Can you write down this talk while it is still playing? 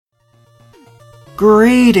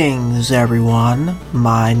Greetings everyone,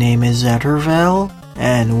 my name is Zetterville,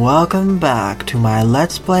 and welcome back to my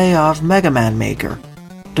Let's Play of Mega Man Maker.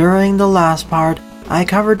 During the last part, I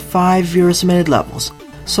covered 5 viewer submitted levels,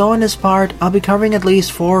 so in this part I'll be covering at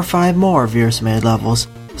least 4 or 5 more viewer submitted levels,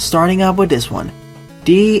 starting out with this one,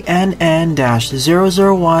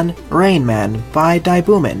 DNN-001 Rainman by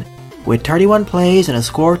Daibuman, with 31 plays and a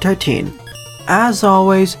score of 13. As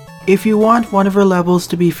always, if you want one of your levels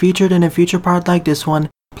to be featured in a future part like this one,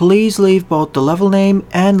 please leave both the level name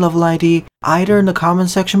and level ID either in the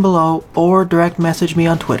comment section below or direct message me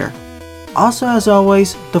on Twitter. Also, as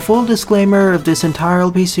always, the full disclaimer of this entire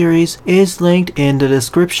LP series is linked in the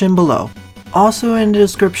description below. Also in the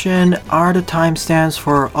description are the timestamps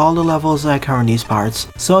for all the levels I cover in these parts,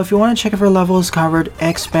 so if you want to check if your level is covered,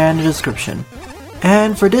 expand the description.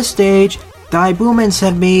 And for this stage, Daibuman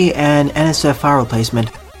sent me an NSF file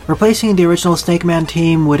replacement, replacing the original Snake Man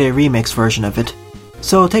theme with a remix version of it.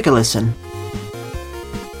 So take a listen.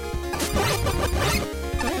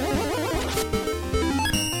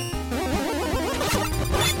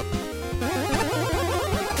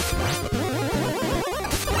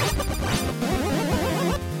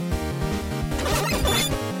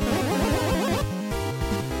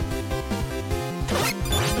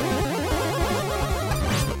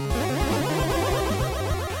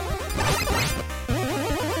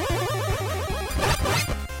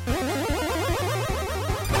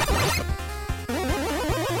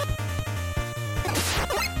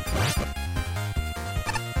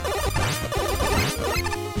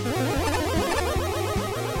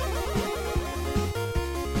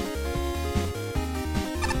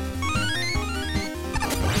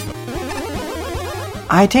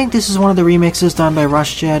 I think this is one of the remixes done by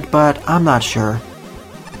RushJet, but I'm not sure.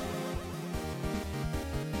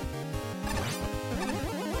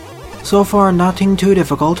 So far, nothing too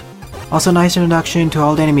difficult. Also, nice introduction to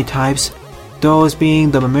all the enemy types, those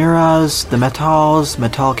being the Mimiras, the Metals,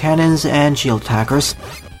 Metal Cannons, and Shield Attackers,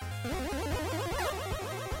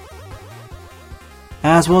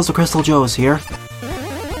 as well as the Crystal Joes here.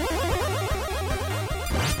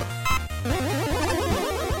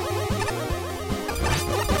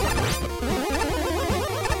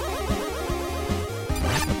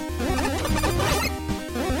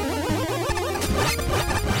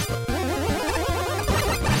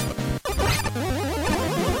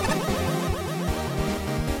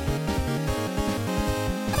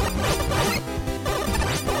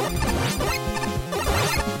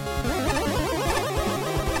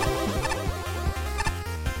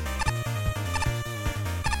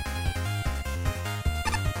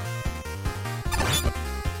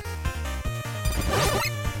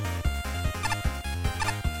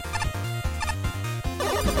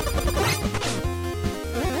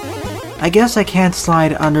 I guess I can't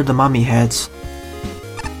slide under the mummy heads.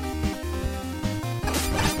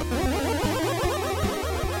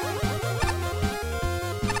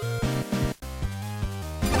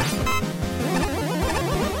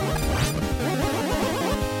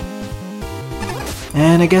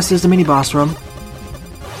 And I guess there's the mini-boss room.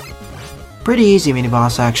 Pretty easy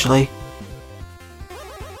mini-boss, actually.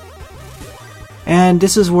 And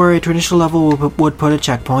this is where a traditional level would put a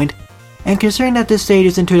checkpoint. And considering that this stage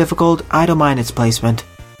isn't too difficult, I don't mind its placement.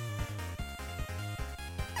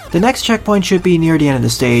 The next checkpoint should be near the end of the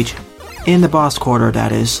stage, in the boss quarter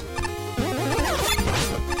that is.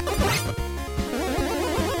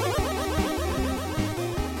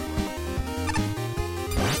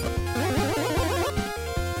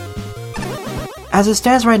 As it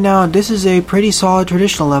stands right now, this is a pretty solid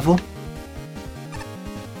traditional level.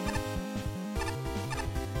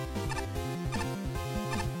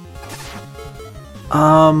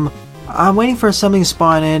 I'm waiting for something to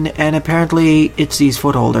spawn in, and apparently it's these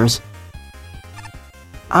footholders.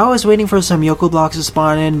 I was waiting for some Yoku blocks to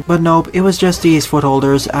spawn in, but nope, it was just these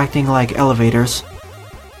footholders acting like elevators.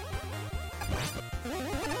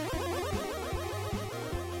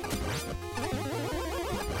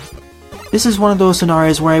 This is one of those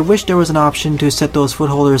scenarios where I wish there was an option to set those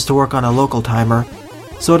footholders to work on a local timer,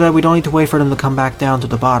 so that we don't need to wait for them to come back down to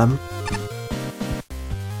the bottom.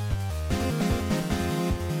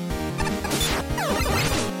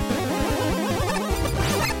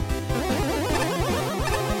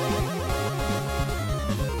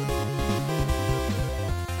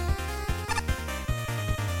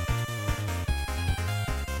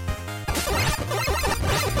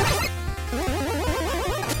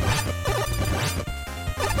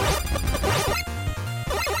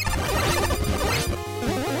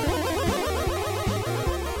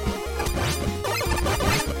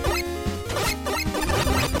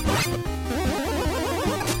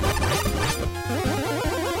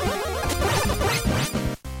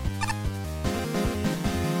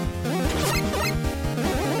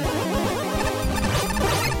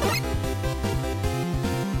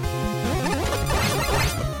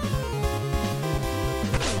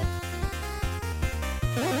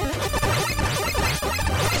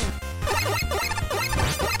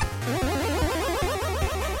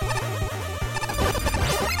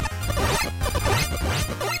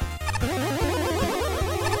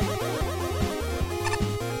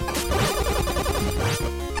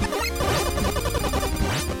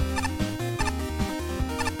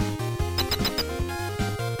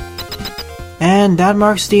 And that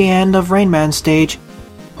marks the end of Rainman stage.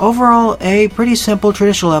 Overall, a pretty simple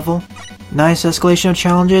traditional level. Nice escalation of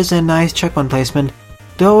challenges and nice checkpoint placement.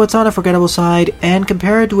 Though it's on a forgettable side, and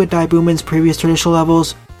compared with Daibuman's previous traditional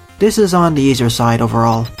levels, this is on the easier side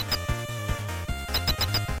overall.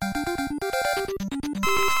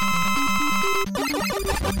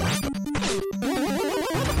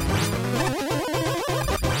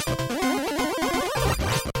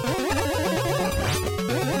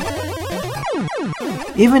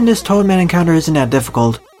 Even this Toadman encounter isn't that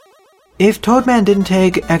difficult. If Toadman didn't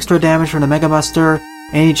take extra damage from the Mega Buster,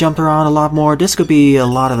 and he jumped around a lot more, this could be a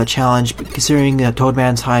lot of a challenge considering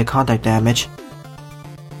Toadman's high contact damage.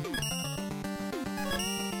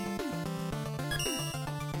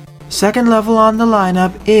 Second level on the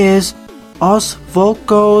lineup is Os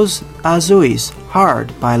Vulcoes Azuis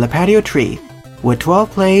Hard by Lipatio Tree, with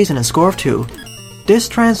 12 plays and a score of 2. This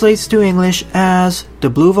translates to English as the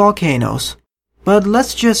Blue Volcanoes. But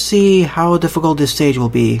let's just see how difficult this stage will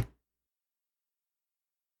be.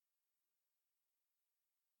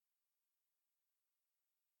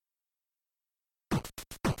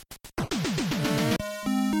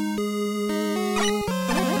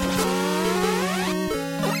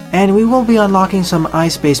 And we will be unlocking some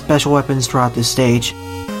ice-based special weapons throughout this stage.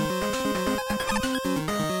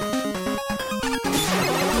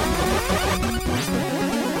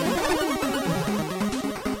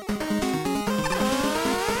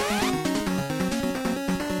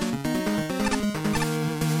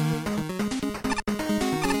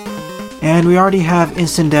 And we already have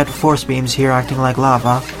instant death force beams here acting like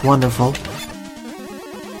lava. Wonderful.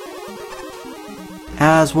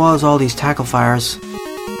 As well as all these tackle fires.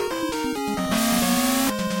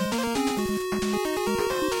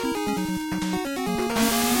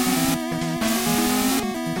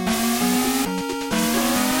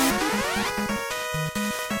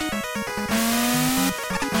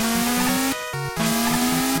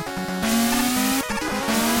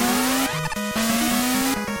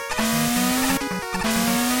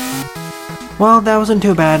 Well, that wasn't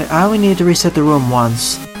too bad. I only needed to reset the room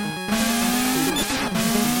once.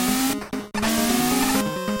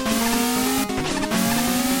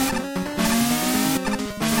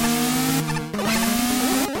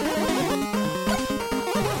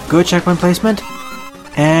 Good checkpoint placement.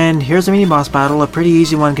 And here's the mini-boss battle, a pretty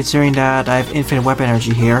easy one considering that I have infinite weapon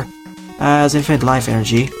energy here, as infinite life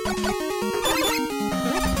energy.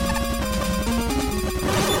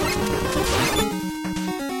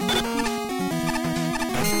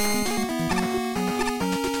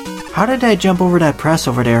 How did I jump over that press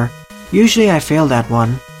over there? Usually I fail that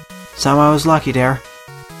one. Somehow I was lucky there.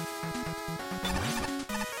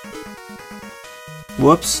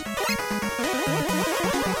 Whoops.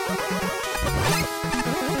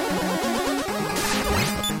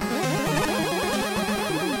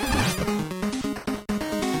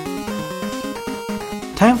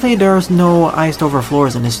 Thankfully there's no iced over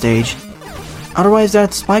floors in this stage. Otherwise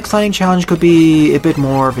that spike sliding challenge could be a bit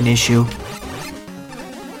more of an issue.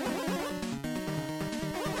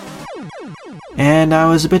 And I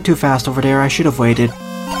was a bit too fast over there, I should have waited.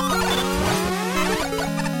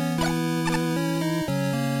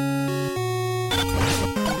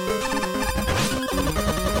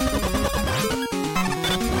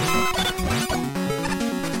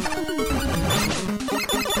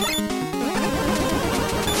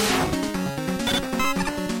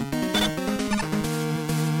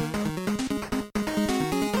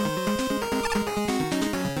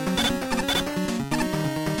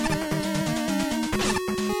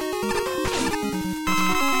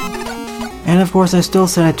 And of course I still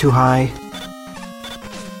set it too high.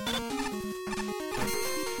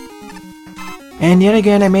 And yet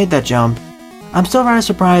again I made that jump. I'm still rather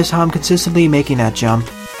surprised how I'm consistently making that jump.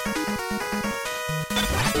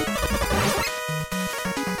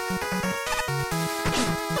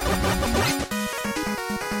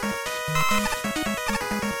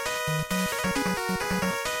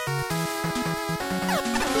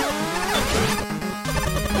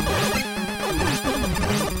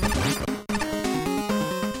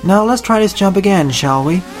 Now let's try this jump again, shall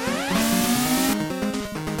we?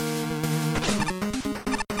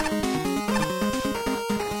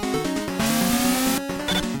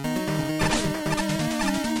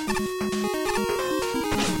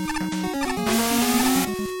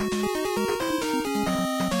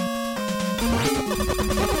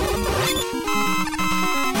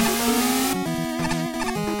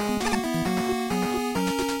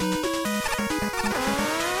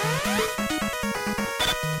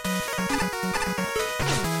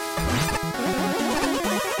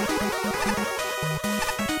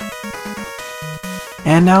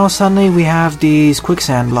 And now suddenly we have these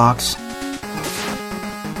quicksand blocks.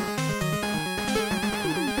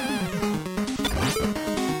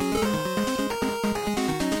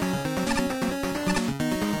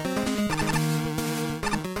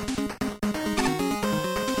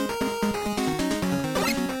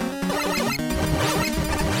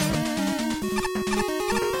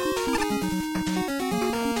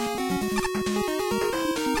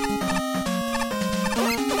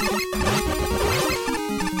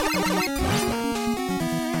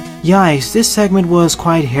 Yikes, this segment was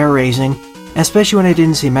quite hair-raising, especially when I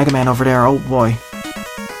didn't see Mega Man over there, oh boy.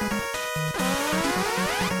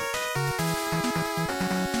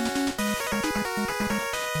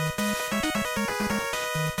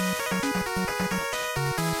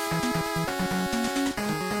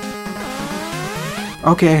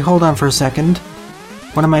 Okay, hold on for a second.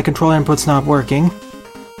 One of my control inputs not working.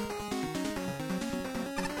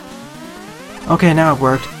 Okay, now it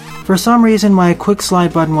worked. For some reason my quick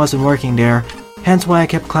slide button wasn't working there, hence why I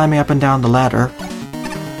kept climbing up and down the ladder.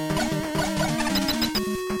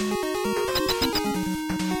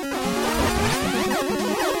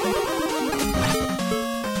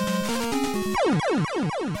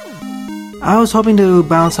 I was hoping to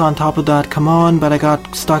bounce on top of that come on, but I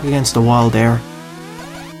got stuck against the wall there.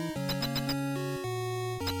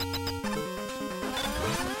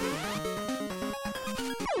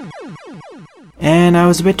 And I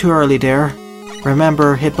was a bit too early there.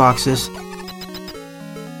 Remember, hitboxes.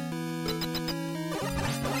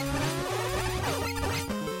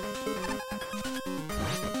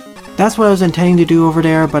 That's what I was intending to do over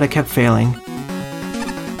there, but I kept failing.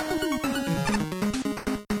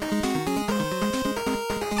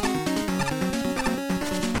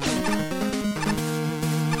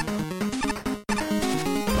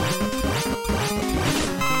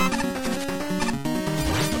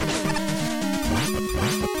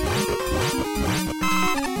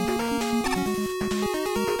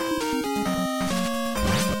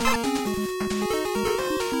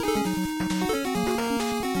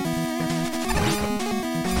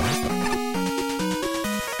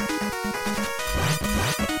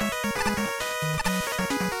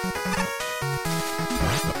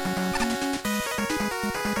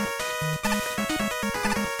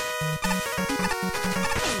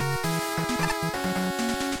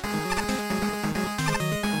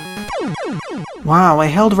 Wow, I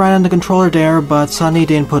held right on the controller there, but suddenly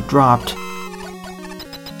the input dropped.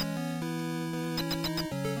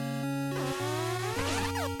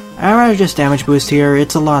 I'd rather just damage boost here,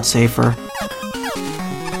 it's a lot safer.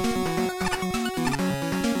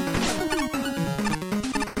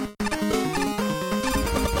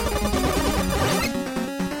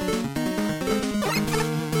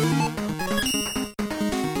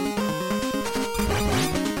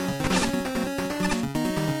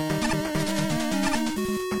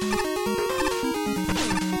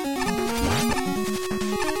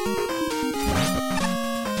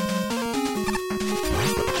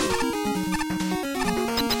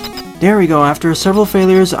 There we go, after several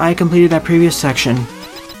failures I completed that previous section.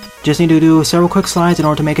 Just need to do several quick slides in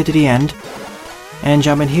order to make it to the end. And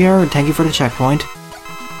jump in here, and thank you for the checkpoint.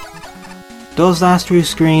 Those last 3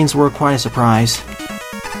 screens were quite a surprise.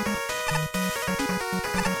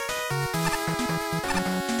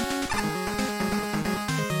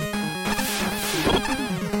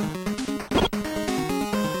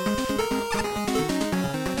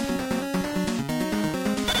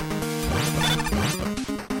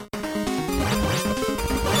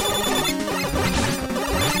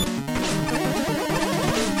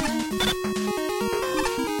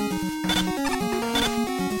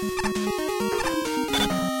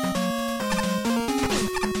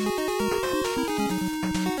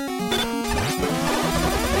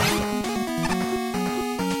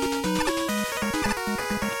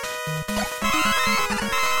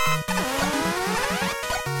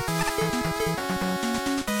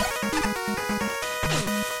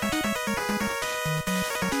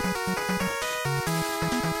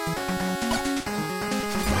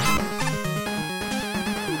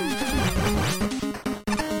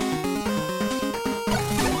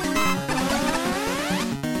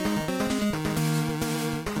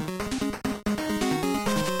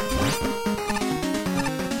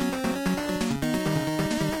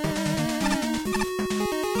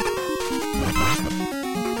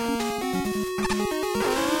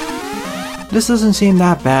 this doesn't seem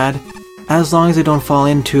that bad, as long as they don't fall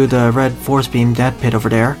into the red force beam death pit over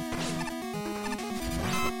there.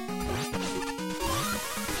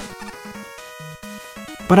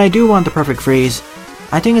 But I do want the perfect freeze.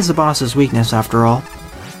 I think it's the boss's weakness after all.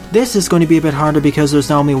 This is going to be a bit harder because there's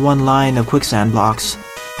now only one line of quicksand blocks.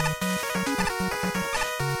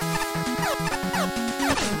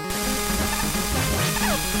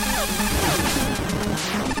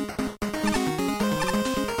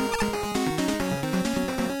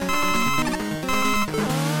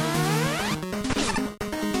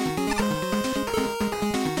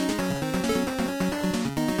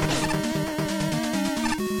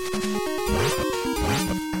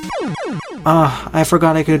 I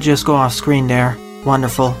forgot I could just go off screen there.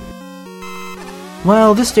 Wonderful.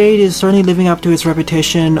 Well, this stage is certainly living up to its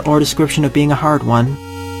reputation or description of being a hard one.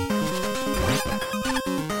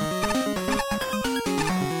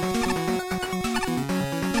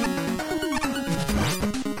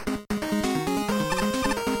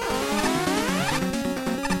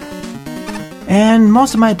 And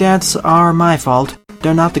most of my deaths are my fault.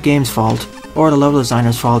 They're not the game's fault, or the level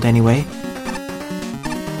designer's fault anyway.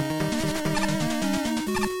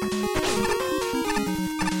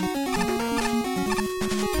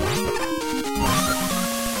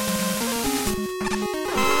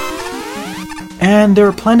 And there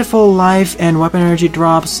are plentiful life and weapon energy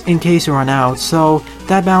drops in case you run out, so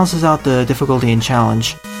that balances out the difficulty and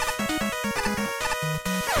challenge.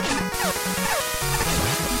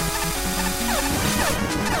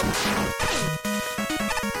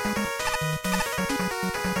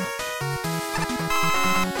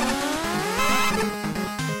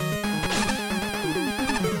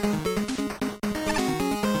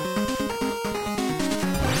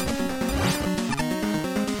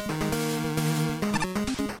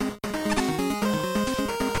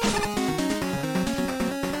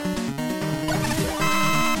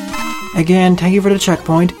 Again, thank you for the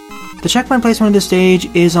checkpoint. The checkpoint placement of this stage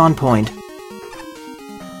is on point.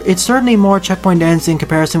 It's certainly more checkpoint dense in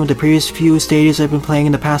comparison with the previous few stages I've been playing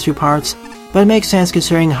in the past few parts, but it makes sense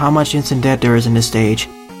considering how much instant death there is in this stage.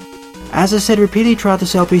 As I said repeatedly throughout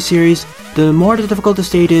this LP series, the more difficult the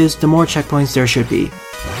stage is, the more checkpoints there should be.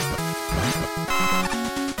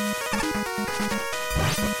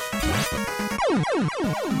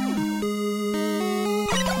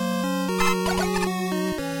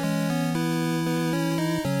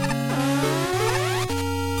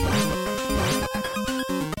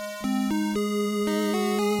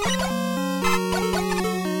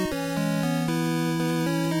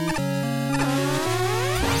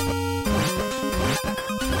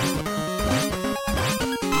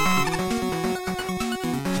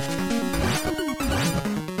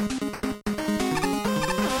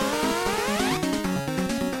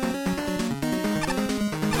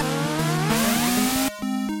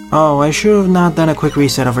 Oh, I should have not done a quick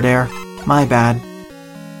reset over there. My bad.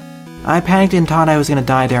 I panicked and thought I was gonna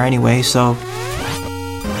die there anyway, so...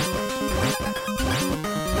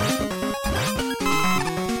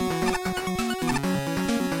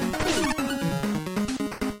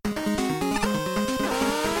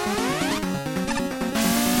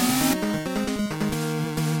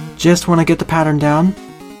 Just want to get the pattern down.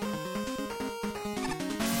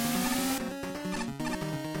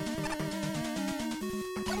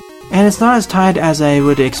 And it's not as tight as I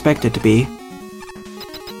would expect it to be.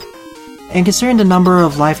 And considering the number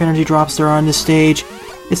of life energy drops there are on this stage,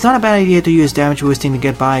 it's not a bad idea to use damage boosting to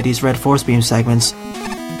get by these red force beam segments.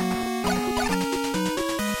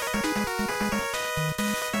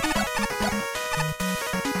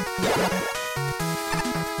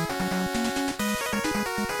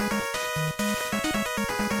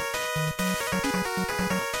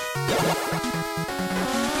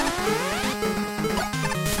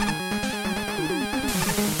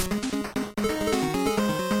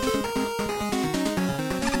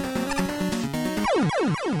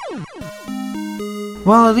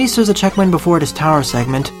 Well, at least there's a checkpoint before this tower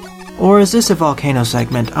segment. Or is this a volcano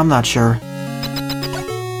segment? I'm not sure.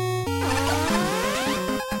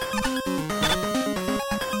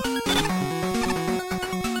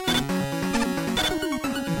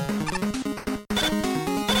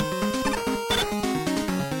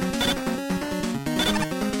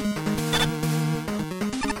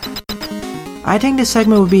 I think this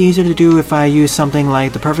segment would be easier to do if I used something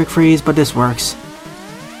like the perfect freeze, but this works.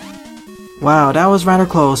 Wow, that was rather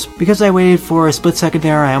close. Because I waited for a split second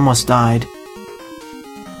there, I almost died.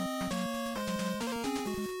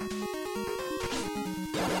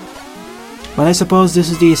 But I suppose this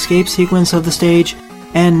is the escape sequence of the stage,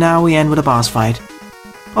 and now we end with a boss fight.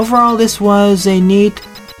 Overall, this was a neat,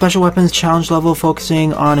 special weapons challenge level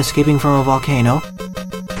focusing on escaping from a volcano.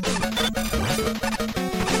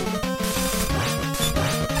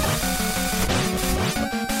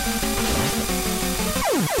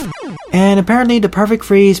 And apparently the perfect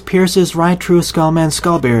freeze pierces right through Skullman's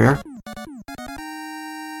skull barrier.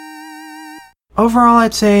 Overall,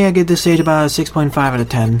 I'd say I give this stage about a 6.5 out of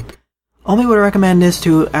 10. Only would recommend this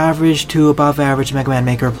to average to above average Mega Man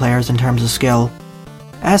Maker players in terms of skill,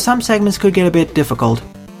 as some segments could get a bit difficult.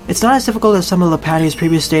 It's not as difficult as some of Lipatio's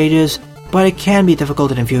previous stages, but it can be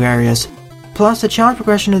difficult in a few areas. Plus, the challenge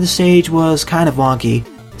progression of the stage was kind of wonky.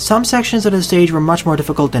 Some sections of the stage were much more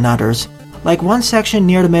difficult than others. Like one section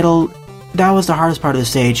near the middle, that was the hardest part of the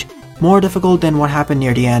stage, more difficult than what happened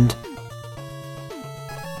near the end.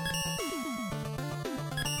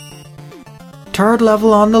 Third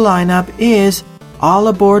level on the lineup is All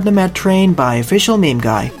Aboard the Med Train by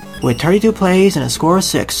OfficialMemeGuy, with 32 plays and a score of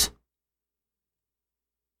 6.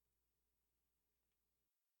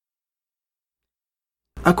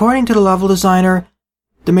 According to the level designer,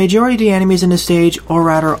 the majority of the enemies in the stage, or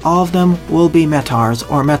rather all of them, will be Metars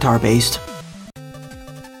or Metar based.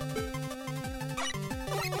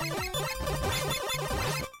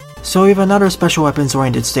 So we have another special weapons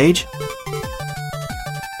oriented stage.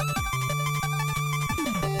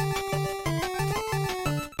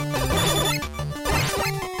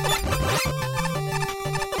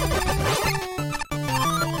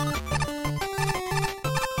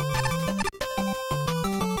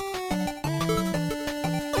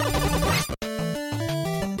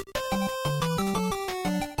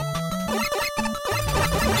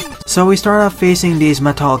 So we start off facing these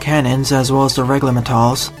metal cannons as well as the regular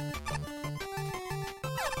metals.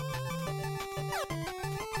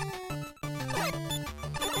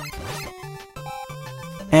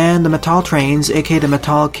 And the metal trains, aka the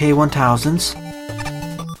metal K1000s.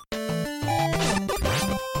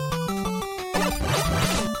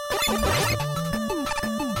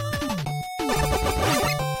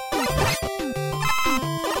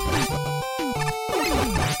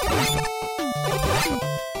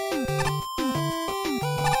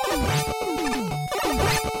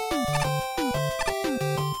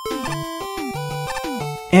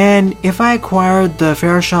 And if I acquired the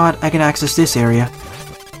Fair Shot, I can access this area.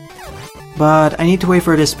 But I need to wait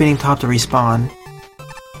for this spinning top to respawn.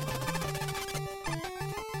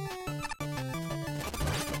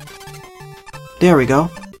 There we go.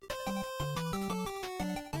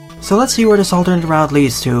 So let's see where this alternate route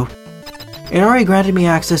leads to. It already granted me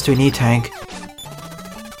access to an E-Tank.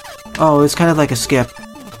 Oh, it's kind of like a skip.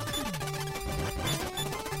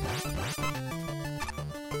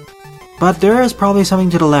 But there is probably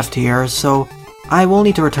something to the left here, so I will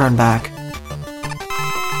need to return back.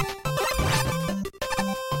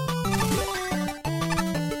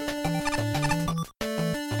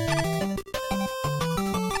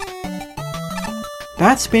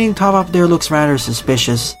 That spinning top up there looks rather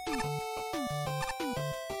suspicious.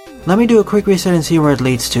 Let me do a quick reset and see where it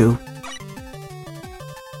leads to.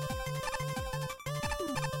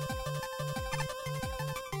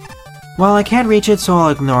 Well, I can't reach it, so I'll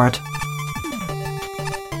ignore it.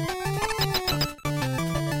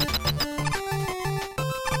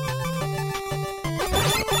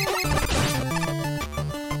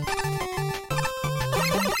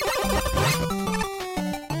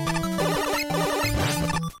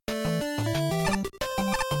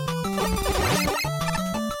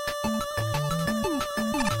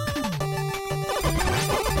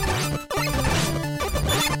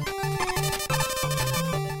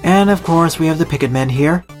 And of course we have the picket men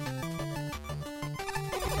here.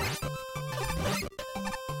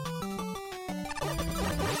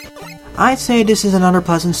 I'd say this is another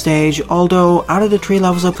pleasant stage, although out of the 3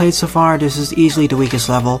 levels I've played so far, this is easily the weakest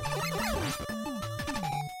level.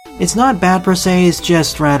 It's not bad per se, it's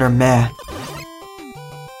just rather meh.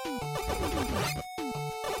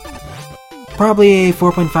 Probably a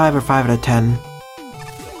 4.5 or 5 out of 10.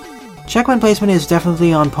 Checkpoint placement is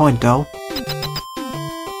definitely on point though.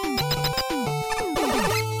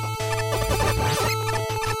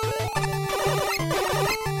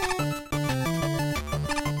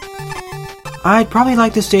 I'd probably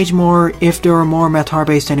like this stage more if there were more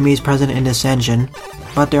Metar-based enemies present in this engine,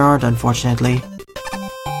 but there aren't unfortunately.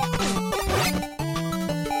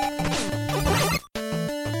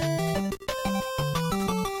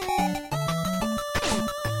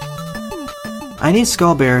 I need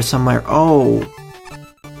skull bearers somewhere. Oh,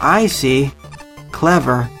 I see.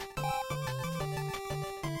 Clever.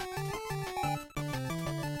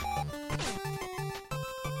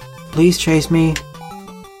 Please chase me.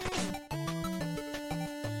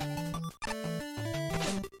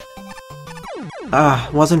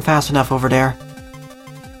 Wasn't fast enough over there.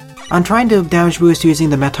 I'm trying to damage boost using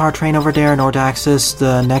the Metar train over there in order to access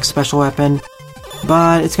the next special weapon,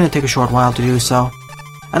 but it's gonna take a short while to do so.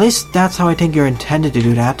 At least that's how I think you're intended to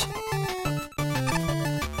do that.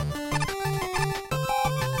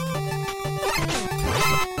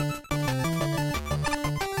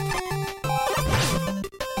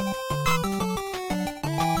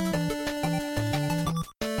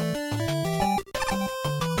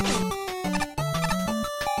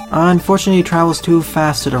 Unfortunately, it travels too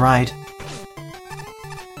fast to the right.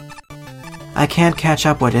 I can't catch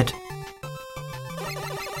up with it.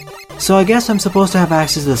 So I guess I'm supposed to have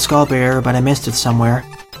access to the skull barrier, but I missed it somewhere.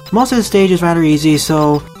 Most of the stage is rather easy,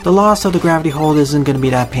 so the loss of the gravity hold isn't going to be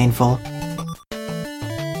that painful.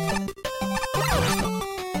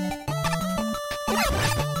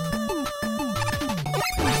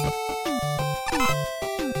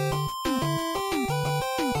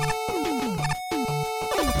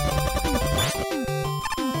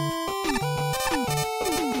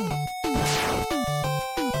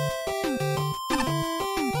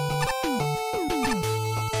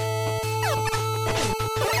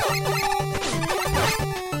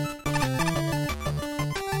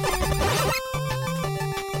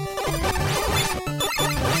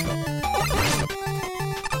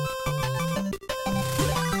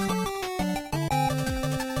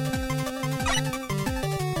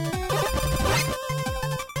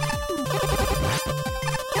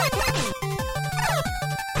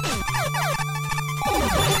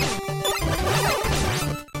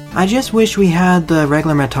 I just wish we had the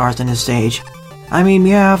regular Metars in this stage. I mean,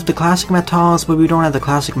 we have the classic Metals, but we don't have the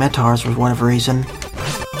classic Metars for whatever reason.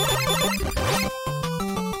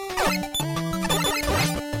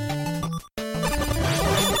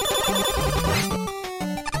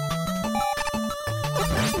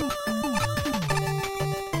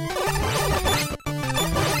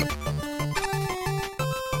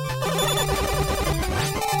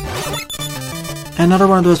 Another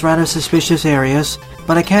one of those rather suspicious areas,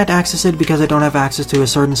 but I can't access it because I don't have access to a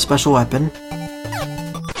certain special weapon.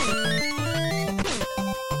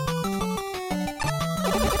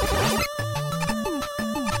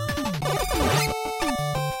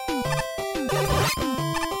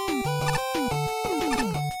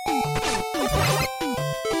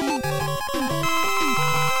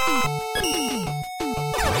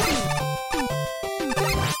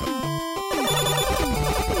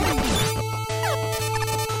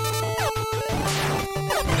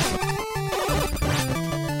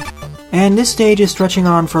 And this stage is stretching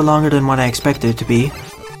on for longer than what I expected it to be.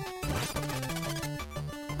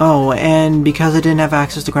 Oh, and because I didn't have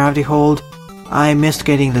access to gravity hold, I missed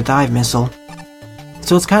getting the dive missile.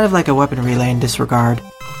 So it's kind of like a weapon relay in this regard.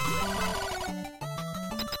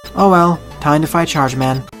 Oh well, time to fight Charge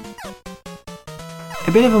Man.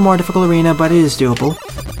 A bit of a more difficult arena, but it is doable.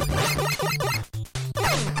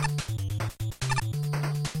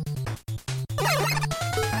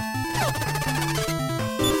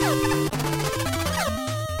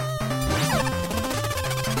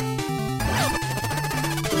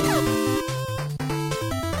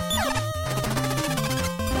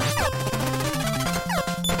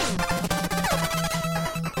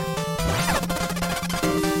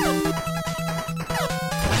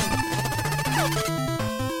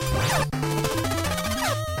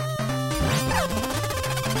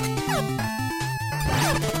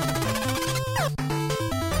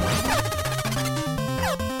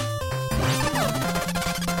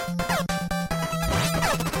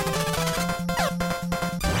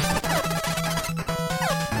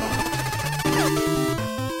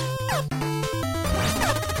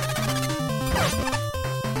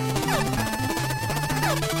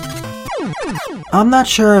 I'm not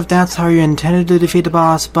sure if that's how you intended to defeat the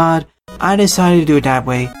boss, but I decided to do it that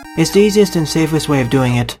way. It's the easiest and safest way of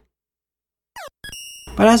doing it.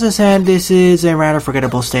 But as I said, this is a rather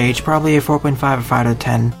forgettable stage, probably a 4.5 or 5 out of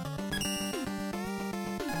 10.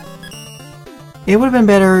 It would have been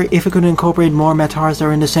better if it could incorporate more Metars that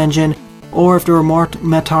are in this engine, or if there were more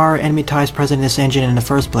Metar enemy types present in this engine in the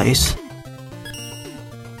first place.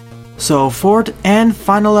 So, fourth and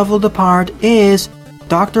final level of the part is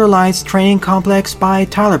Dr. Light's Training Complex by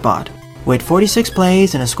TylerBot, with 46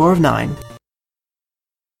 plays and a score of 9.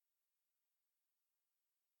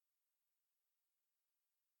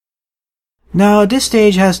 Now, this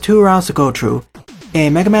stage has two routes to go through, a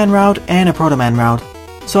Mega Man route and a Proto Man route,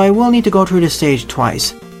 so I will need to go through this stage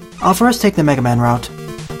twice. I'll first take the Mega Man route.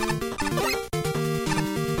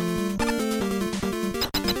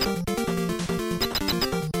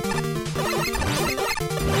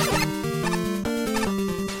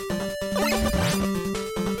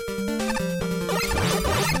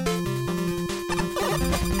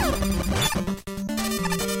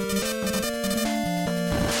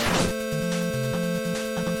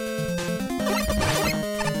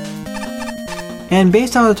 And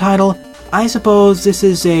based on the title, I suppose this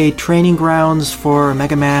is a training grounds for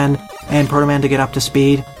Mega Man and Proto Man to get up to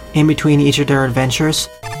speed in between each of their adventures.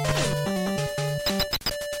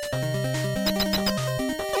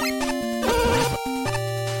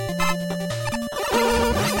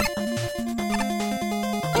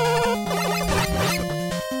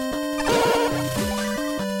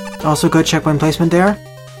 Also good checkpoint placement there.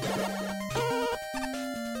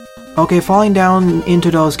 Okay, falling down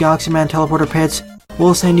into those Galaxy Man teleporter pits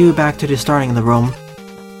will send you back to the starting of the room.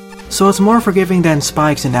 So it's more forgiving than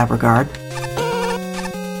Spikes in that regard.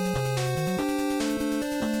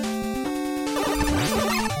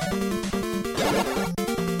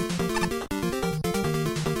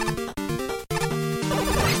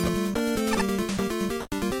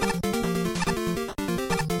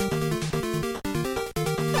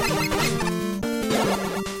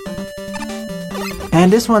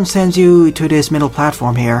 And this one sends you to this middle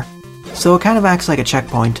platform here, so it kind of acts like a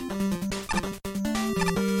checkpoint.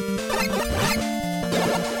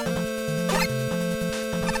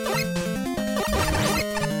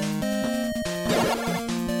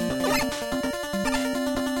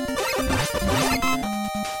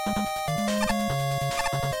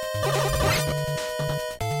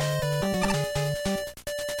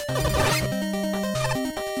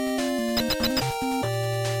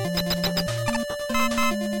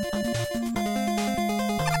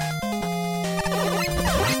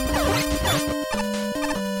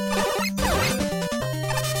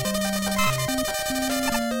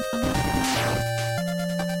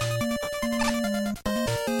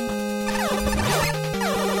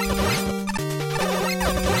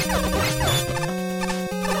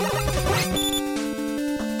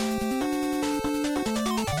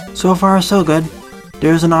 So far, so good.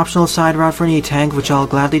 There's an optional side route for an E-Tank, which I'll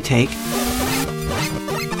gladly take.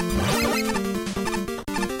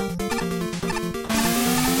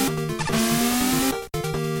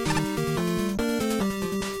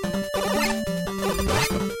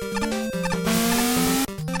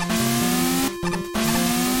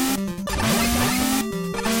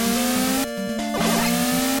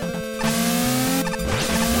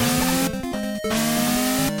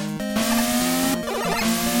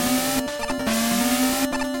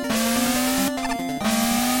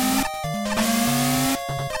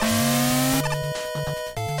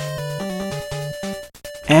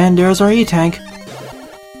 And there's our E-Tank.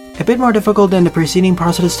 A bit more difficult than the preceding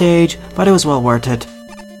parts of the stage, but it was well worth it.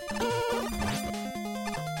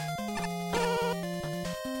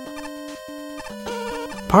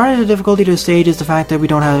 Part of the difficulty to the stage is the fact that we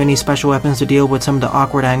don't have any special weapons to deal with some of the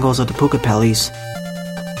awkward angles of the Puka-Pellies.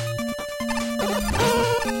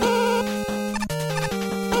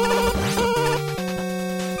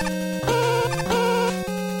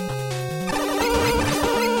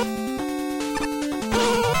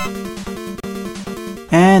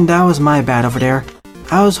 And that was my bad over there.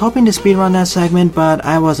 I was hoping to speedrun that segment, but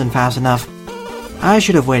I wasn't fast enough. I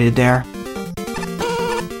should have waited there.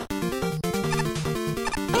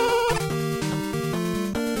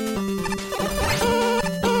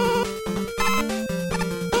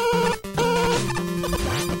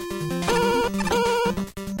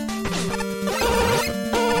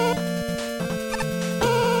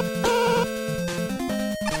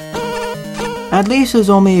 At least it was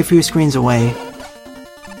only a few screens away.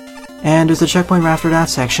 And there's a checkpoint right after that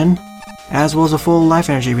section, as well as a full life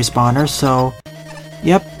energy respawner, so...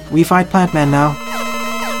 Yep, we fight Plant Man now.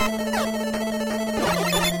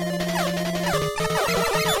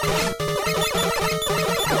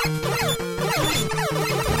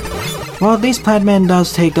 Well, at least Plant Man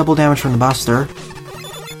does take double damage from the Buster.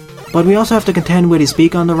 But we also have to contend with his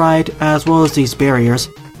beak on the right, as well as these barriers.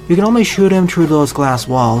 You can only shoot him through those glass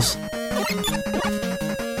walls.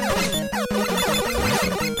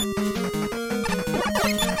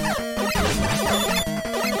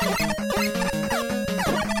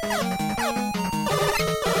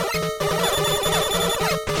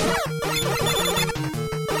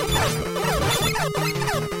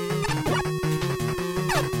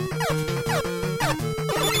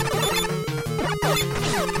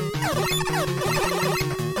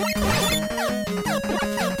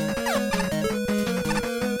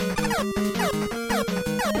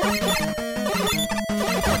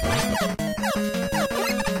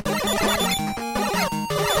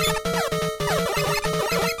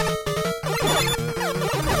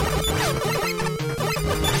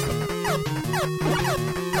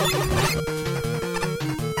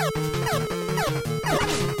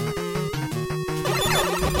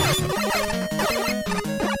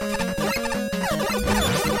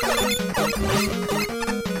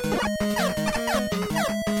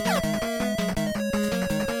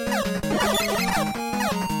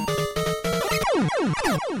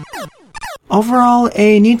 Overall,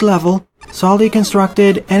 a neat level, solidly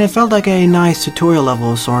constructed, and it felt like a nice tutorial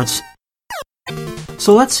level of sorts.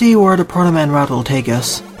 So let's see where the Proto Man route will take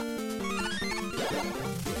us.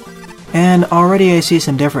 And already I see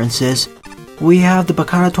some differences. We have the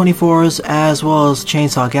Bacana 24s as well as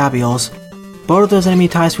Chainsaw Gabios. Both of those enemy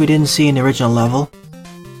types we didn't see in the original level.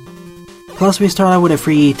 Plus we start out with a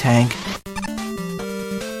free E-Tank.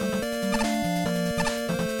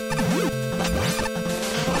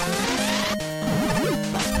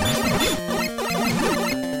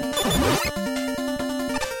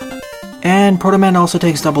 And Proto Man also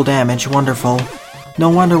takes double damage, wonderful. No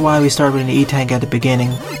wonder why we start with an E-Tank at the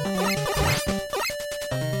beginning.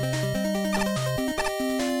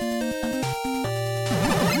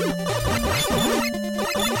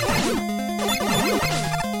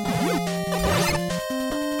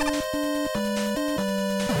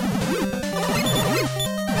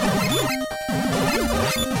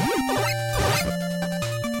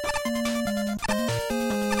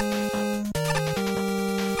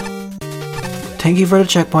 Thank you for the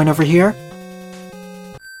checkpoint over here.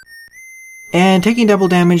 And taking double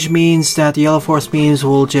damage means that the yellow force beams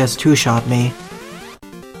will just two-shot me.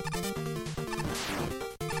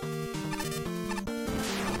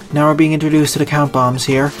 Now we're being introduced to the count bombs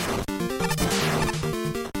here.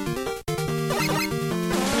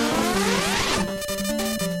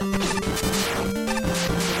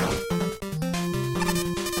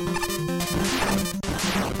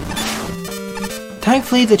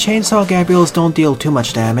 Thankfully, the Chainsaw Gabriels don't deal too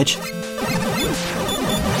much damage.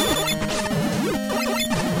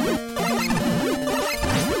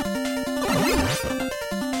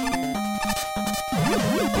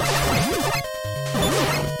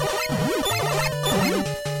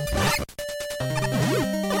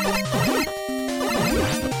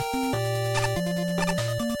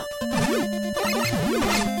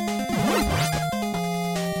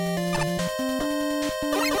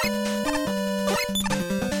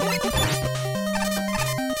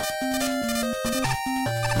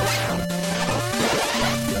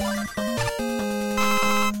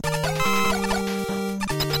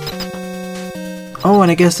 Oh,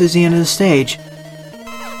 and I guess this is the end of the stage.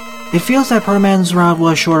 It feels that Proto Man's route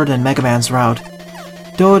was shorter than Mega Man's route.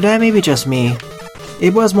 Though that may be just me.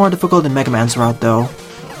 It was more difficult than Mega Man's route though.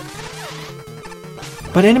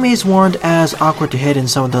 But enemies weren't as awkward to hit in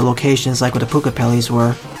some of the locations like what the Pukapellis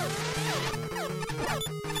were.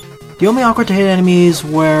 The only awkward to hit enemies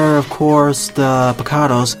were, of course, the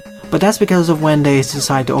Picados, but that's because of when they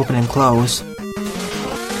decide to open and close.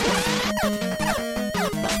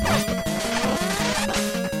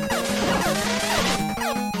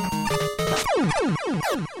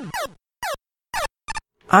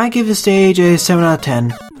 I give the stage a 7 out of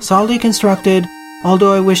 10. Solidly constructed,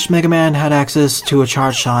 although I wish Mega Man had access to a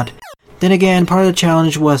charge shot. Then again, part of the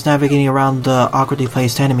challenge was navigating around the awkwardly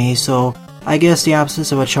placed enemies, so I guess the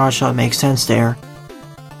absence of a charge shot makes sense there.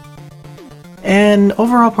 And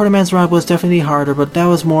overall, Proto Man's route was definitely harder, but that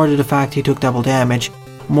was more to the fact he took double damage,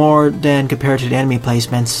 more than compared to the enemy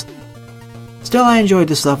placements. Still, I enjoyed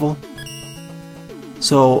this level.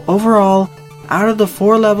 So overall, out of the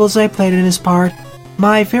 4 levels I played in this part,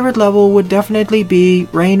 my favorite level would definitely be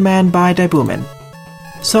Rainman by Daibuman.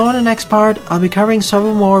 So in the next part, I'll be covering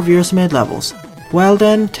several more viewer-submitted levels. Well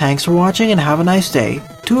then, thanks for watching and have a nice day.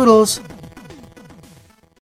 Toodles!